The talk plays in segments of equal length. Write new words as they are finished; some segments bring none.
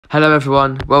Hello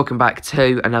everyone, welcome back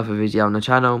to another video on the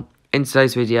channel. In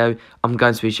today's video, I'm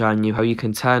going to be showing you how you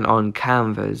can turn on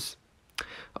Canvas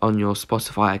on your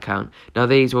Spotify account. Now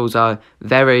these rules are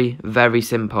very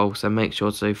simple, so make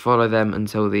sure to follow them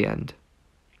until the end.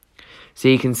 So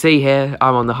you can see here,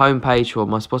 I'm on the home page for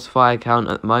my Spotify account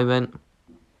at the moment.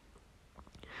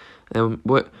 And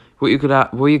what you're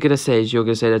gonna see is you're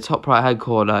gonna see the top right hand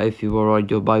corner if you are on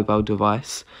your mobile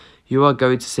device. You are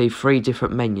going to see 3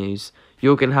 different menus.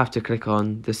 You're going to have to click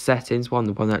on the settings one,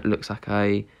 the one that looks like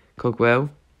a cogwheel.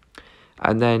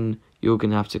 And then you're going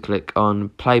to have to click on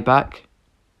playback.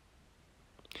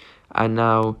 And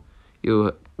now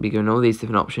you'll be given all these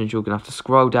different options. You're going to have to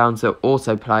scroll down to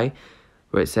autoplay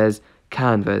where it says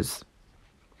Canvas.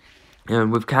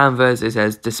 And with Canvas it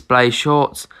says display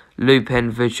shorts, loop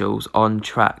in visuals on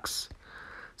tracks.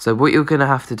 So what you're going to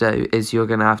have to do is you're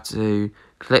going to have to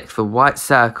click the white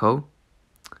circle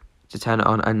to turn it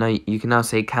on, and now you can now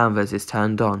see Canvas is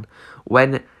turned on.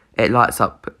 When it lights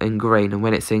up in green, and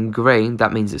when it's in green,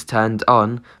 that means it's turned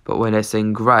on, but when it's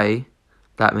in grey,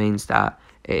 that means that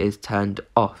it is turned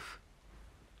off.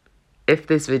 If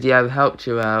this video helped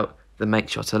you out, then make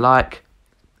sure to like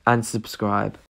and subscribe.